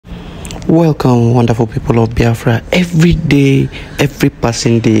Welcome, wonderful people of Biafra. Every day, every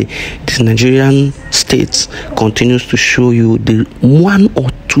passing day, this Nigerian state continues to show you the one or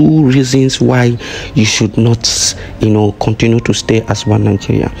two reasons why you should not, continue to stay as one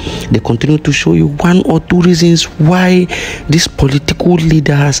Nigeria. They continue to show you one or two reasons why these political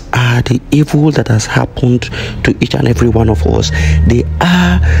leaders are the evil that has happened to each and every one of us. They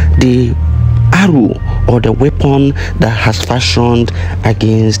are the arrow or the weapon that has fashioned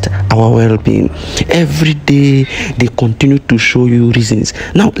against our well-being. Every day they continue to show you reasons.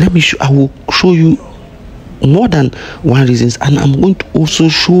 Now I will show you more than one reasons, and I'm going to also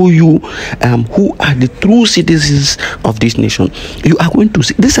show you who are the true citizens of this nation. You are going to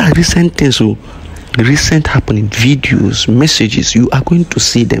see these are recent things, recent happening, videos, messages. You are going to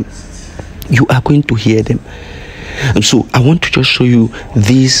see them, you are going to hear them. And so I want to just show you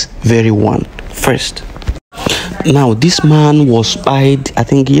this very one first. Now, this man was spied, I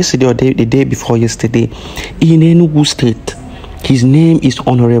think yesterday or the day before yesterday, in Enugu State. His name is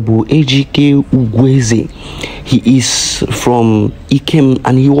Honorable Ejike Ugweze. He is from Ikem,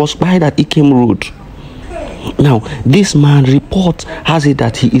 and he was spied at Ikem Road. Now, this man report has it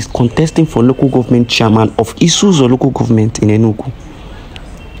that he is contesting for local government chairman of Isuzu local government in Enugu.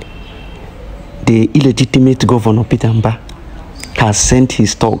 The illegitimate governor Peter Mba has sent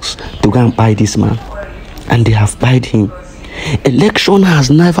his thugs to go and buy this man, and they have buyed him. Election has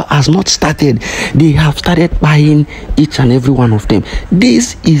not started. They have started buying each and every one of them.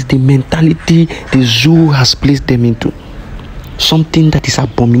 This is the mentality the zoo has placed them into. Something that is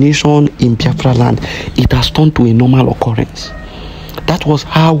abomination in Biafra land. It has turned to a normal occurrence. That was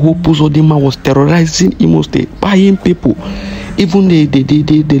how Hopu Zodima was terrorizing Imo State, buying people. Even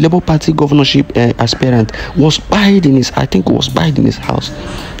the Labour Party governorship aspirant was buyed in his house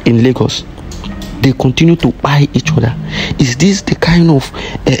in Lagos. They continue to buy each other. Is this the kind of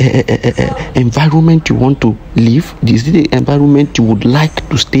environment you want to live? Is this the environment you would like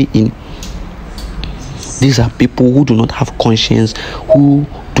to stay in? These are people who do not have conscience, who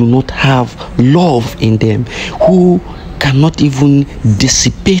do not have love in them, who cannot even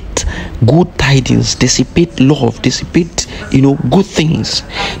dissipate good tidings, dissipate love, dissipate good things.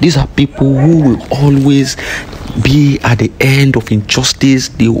 These are people who will always be at the end of injustice.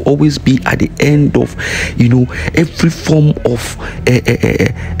 They will always be at the end of every form of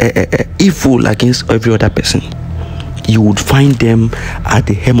evil against every other person. You would find them at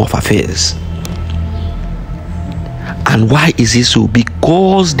the helm of affairs. And why is it so?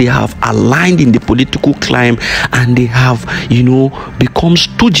 Because they have aligned in the political climb, and they have become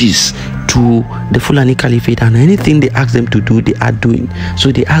stooges to the Fulani Caliphate, and anything they ask them to do, they are doing.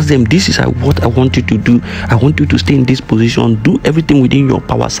 So they ask them, this is what I want you to do. I want you to stay in this position, do everything within your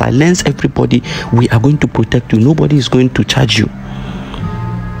power, silence everybody. We are going to protect you. Nobody is going to charge you.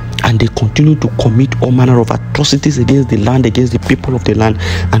 And they continue to commit all manner of atrocities against the land, against the people of the land,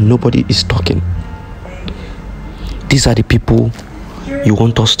 and nobody is talking. These are the people you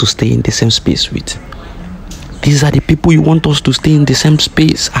want us to stay in the same space with. These are the people you want us to stay in the same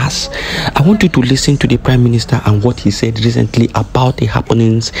space as. I want you to listen to the Prime Minister and what he said recently about the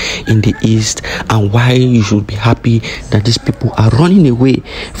happenings in the East, and why you should be happy that these people are running away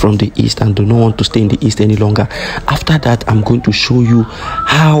from the East and do not want to stay in the East any longer. After that, I'm going to show you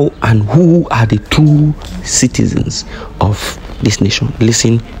how and who are the true citizens of this nation.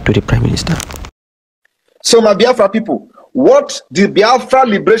 Listen to the Prime Minister. So, my Biafra people, what the Biafra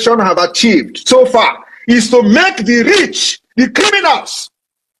liberation have achieved so far is to make the rich, the criminals,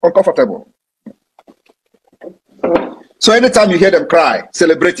 uncomfortable. So anytime you hear them cry,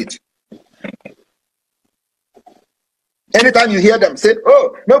 celebrate it. Anytime you hear them say,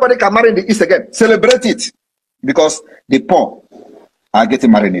 oh, nobody can marry in the East again, celebrate it. Because the poor are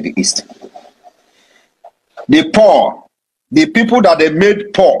getting married in the East. The poor, the people that they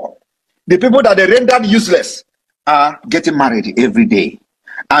made poor, the people that they rendered useless, are getting married every day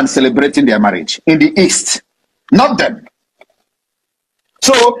and celebrating their marriage in the East, not them.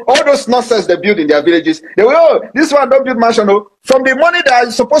 So all those nonsense they build in their villages, they will, oh, this one don't build mansion. No. From the money they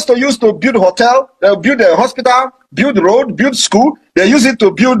are supposed to use to build hotel, build a hospital, build road, build school, they use it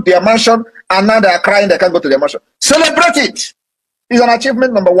to build their mansion, and now they are crying they can't go to their mansion. Celebrate it. It's an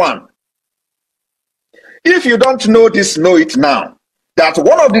achievement number one. If you don't know this, know it now. That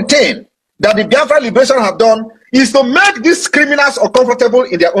one of the things that the Biafra liberation have done is to make these criminals uncomfortable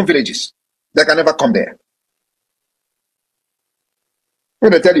in their own villages. They can never come there.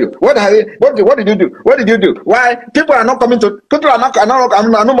 When they tell you, what did you do? What did you do? Why people are not coming to? People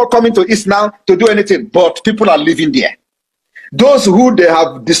are no more coming to East now to do anything. But people are living there. Those who they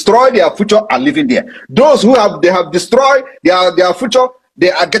have destroyed their future are living there. Those who they have destroyed their future,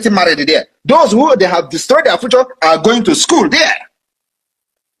 they are getting married there. Those who they have destroyed their future are going to school there.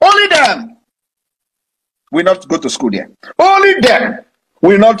 Only them will not go to school there. Only them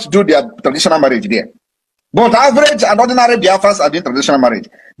will not do their traditional marriage there. But average and ordinary Biafrans are doing traditional marriage.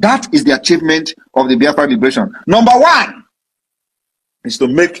 That is the achievement of the Biafra liberation. Number one is to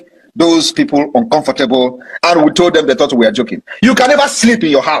make those people uncomfortable, and we told them they thought we were joking. You can never sleep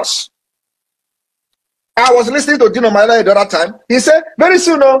in your house. I was listening to Dino Maila the other time. He said, very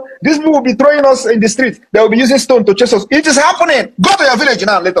soon, these people will be throwing us in the street. They will be using stone to chase us. It is happening. Go to your village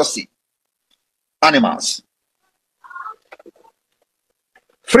now and let us see. Animals.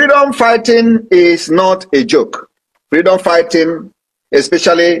 Freedom fighting is not a joke. Freedom fighting,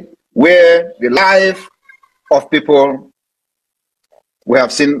 especially where the life of people, we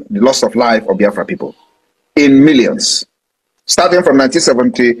have seen the loss of life of Biafra people in millions. Starting from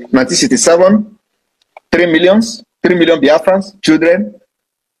 1967, 3 million Biafrans, children,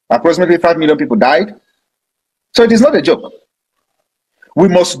 approximately 5 million people died. So it is not a joke. We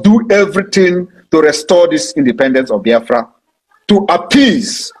must do everything to restore this independence of Biafra, to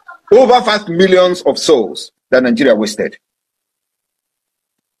appease over 5 million of souls that Nigeria wasted.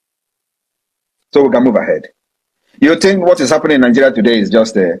 So we can move ahead. You think what is happening in Nigeria today is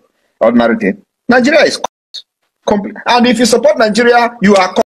just an ordinary thing? Nigeria is complete. And if you support Nigeria, you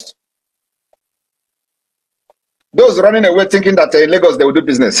are cursed. Those running away thinking that in Lagos they will do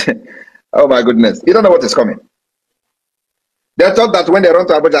business. Oh my goodness. You don't know what is coming. They thought that when they run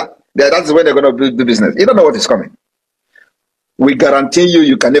to Abuja, that's when they're going to do business. You don't know what is coming. We guarantee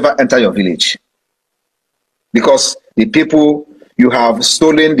you can never enter your village. Because the people you have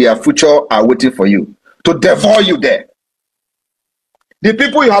stolen their future are waiting for you to devour you there. The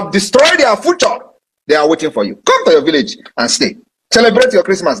people you have destroyed their future, they are waiting for you. Come to your village and stay. Celebrate your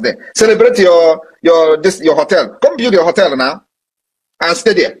Christmas there. Celebrate your hotel. Come build your hotel now and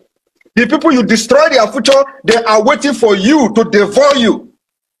stay there. The people you destroy their future, they are waiting for you to devour you.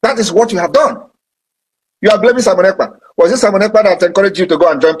 That is what you have done. You are blaming Simon Ekpa. Was it Simon Ekpa that encouraged you to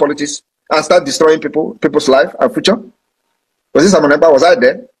go and join politics and start destroying people's life and future? Was it Simon Ekpa? Was I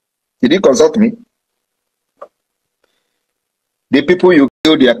there? Did you consult me? The people you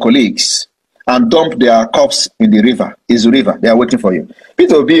kill their colleagues and dump their corpse in the river, they are waiting for you.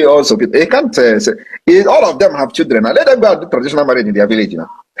 Peter will be also, they can't say, all of them have children. Now let them go and do traditional marriage in their village.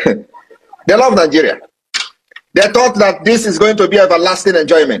 They love Nigeria. They thought that this is going to be everlasting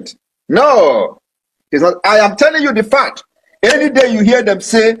enjoyment. No, it's not. I am telling you the fact. Any day you hear them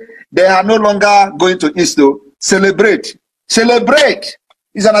say they are no longer going to East to celebrate. Celebrate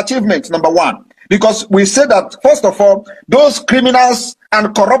is an achievement, number one. Because we say that, first of all, those criminals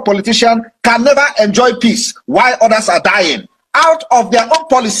and corrupt politicians can never enjoy peace while others are dying. Out of their own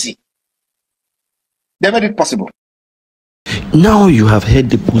policy, they made it possible. Now you have heard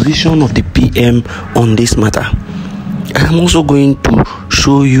the position of the PM on this matter. I'm also going to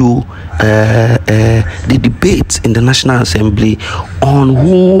show you the debate in the National Assembly on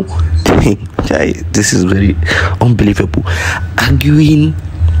who, this is very unbelievable, arguing.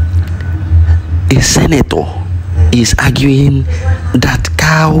 A senator is arguing that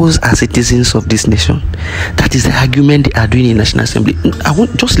cows are citizens of this nation. That is the argument they are doing in National Assembly. I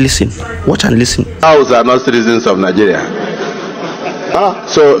want just listen, watch and listen. Cows are not citizens of Nigeria.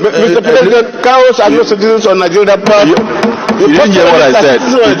 So, Mr. President, cows are not citizens of Nigeria. You didn't hear what I said.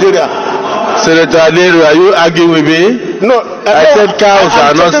 Senator Nehru, are you arguing with me? No, I said cows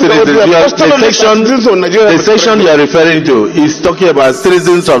are not citizens. The section you are referring to is talking about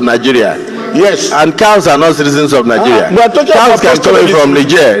citizens of Nigeria. Yes. And cows are not citizens of Nigeria. Cows can come in from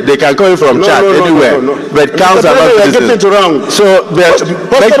Niger. They can come in from Chad, anywhere. But cows are not citizens. So your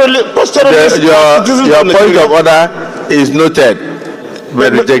point of order is noted,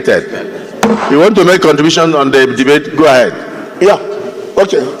 but rejected. You want to make contribution on the debate? Go ahead. Yeah.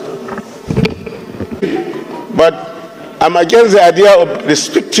 Okay. But I'm against the idea of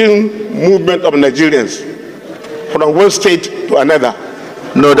restricting movement of Nigerians from one state to another.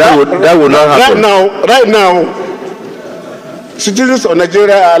 No, that would not happen. Right now, citizens of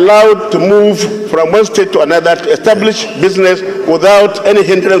Nigeria are allowed to move from one state to another to establish business without any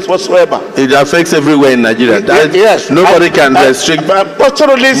hindrance whatsoever. It affects everywhere in Nigeria. Yes. Nobody can restrict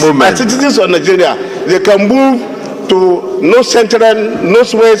pastoralists movement. are citizens of Nigeria. They can move to north central,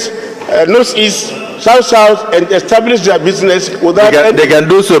 northwest, northeast, south, and establish their business without. They can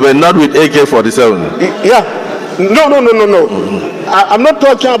do so, but not with AK-47. Yeah. No. I'm not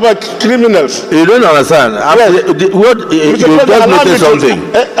talking about criminals. You don't understand. Yes. You just noticed something.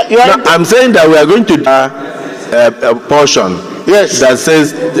 I'm saying that we are going to a portion yes. that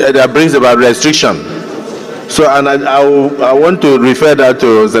says that brings about restriction. So, and I want to refer that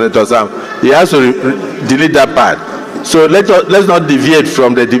to Senator Sam. He has to delete that part. So let's not deviate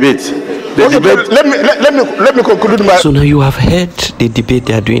from the debate. Let me conclude my. So now you have heard the debate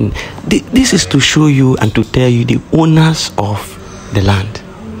they are doing. This is to show you and to tell you the owners of the land.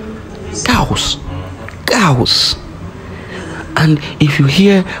 Cows. And if you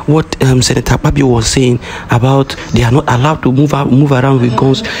hear what Senator Babi was saying about they are not allowed to move around with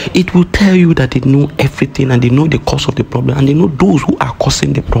guns, it will tell you that they know everything and they know the cause of the problem and they know those who are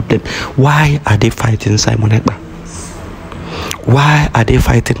causing the problem. Why are they fighting Simon Ekpa? Why are they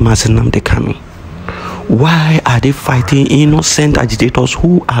fighting Mazenam Dekano? Why are they fighting innocent agitators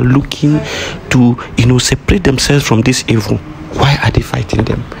who are looking to separate themselves from this evil? Why are they fighting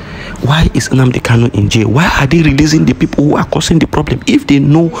them? Why is Nnamdi Kanu in jail? Why are they releasing the people who are causing the problem if they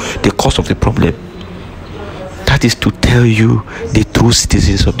know the cause of the problem? That is to tell you the true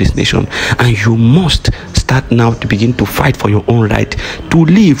citizens of this nation. And you must start now to begin to fight for your own right to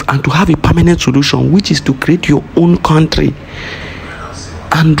live and to have a permanent solution, which is to create your own country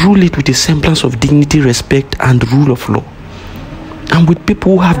and rule it with a semblance of dignity, respect, and rule of law. And with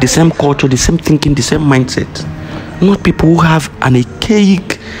people who have the same culture, the same thinking, the same mindset. Not people who have an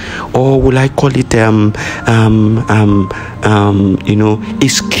archaic, or will I call it a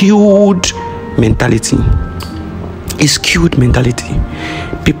skewed mentality. A skewed mentality.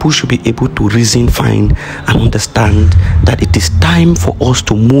 People should be able to reason fine and understand that it is time for us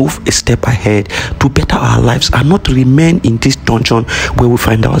to move a step ahead to better our lives and not remain in this dungeon where we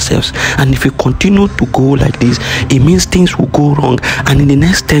find ourselves. And if we continue to go like this, it means things will go wrong, and in the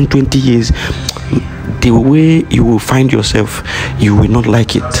next 10-20 years the way you will find yourself, you will not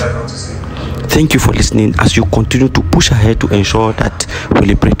like it. Thank you for listening as you continue to push ahead to ensure that we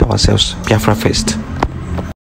liberate ourselves. Biafra first.